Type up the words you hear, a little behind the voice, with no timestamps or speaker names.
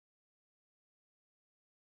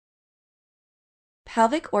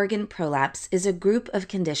Pelvic organ prolapse is a group of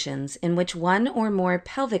conditions in which one or more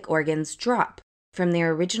pelvic organs drop from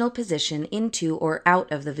their original position into or out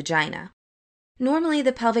of the vagina. Normally,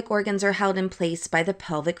 the pelvic organs are held in place by the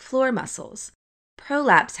pelvic floor muscles.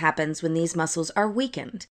 Prolapse happens when these muscles are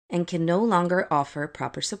weakened and can no longer offer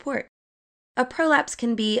proper support. A prolapse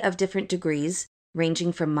can be of different degrees,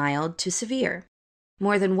 ranging from mild to severe.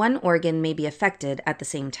 More than one organ may be affected at the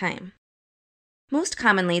same time. Most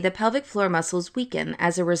commonly, the pelvic floor muscles weaken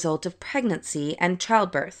as a result of pregnancy and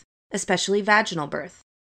childbirth, especially vaginal birth,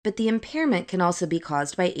 but the impairment can also be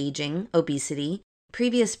caused by aging, obesity,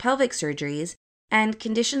 previous pelvic surgeries, and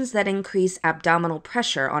conditions that increase abdominal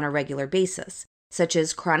pressure on a regular basis, such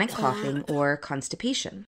as chronic coughing or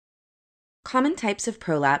constipation. Common types of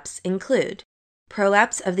prolapse include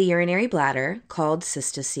prolapse of the urinary bladder, called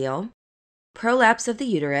cystocele, prolapse of the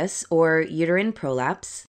uterus or uterine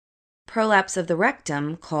prolapse, prolapse of the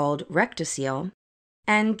rectum, called rectocele,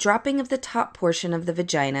 and dropping of the top portion of the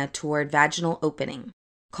vagina toward vaginal opening,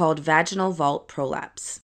 called vaginal vault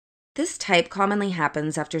prolapse. This type commonly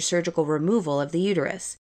happens after surgical removal of the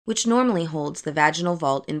uterus, which normally holds the vaginal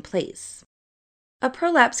vault in place. A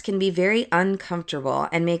prolapse can be very uncomfortable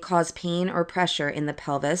and may cause pain or pressure in the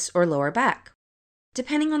pelvis or lower back.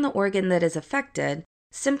 Depending on the organ that is affected,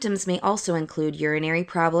 symptoms may also include urinary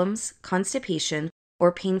problems, constipation,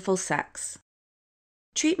 or painful sex.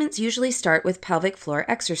 Treatments usually start with pelvic floor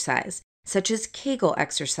exercise, such as Kegel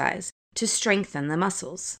exercise, to strengthen the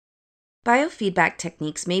muscles. Biofeedback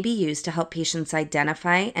techniques may be used to help patients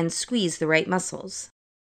identify and squeeze the right muscles.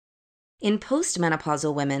 In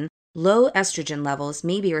postmenopausal women, low estrogen levels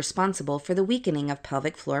may be responsible for the weakening of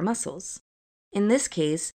pelvic floor muscles. In this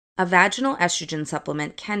case, a vaginal estrogen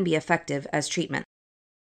supplement can be effective as treatment.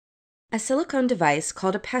 A silicone device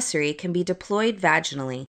called a pessary can be deployed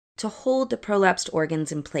vaginally to hold the prolapsed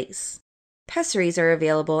organs in place. Pessaries are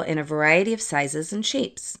available in a variety of sizes and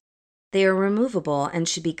shapes. They are removable and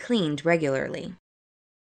should be cleaned regularly.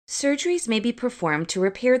 Surgeries may be performed to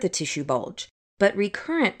repair the tissue bulge, but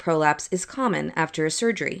recurrent prolapse is common after a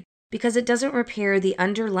surgery because it doesn't repair the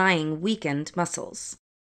underlying weakened muscles.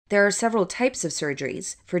 There are several types of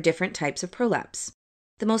surgeries for different types of prolapse.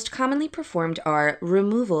 The most commonly performed are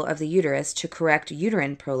removal of the uterus to correct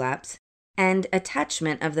uterine prolapse and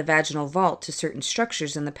attachment of the vaginal vault to certain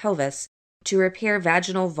structures in the pelvis to repair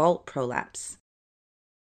vaginal vault prolapse.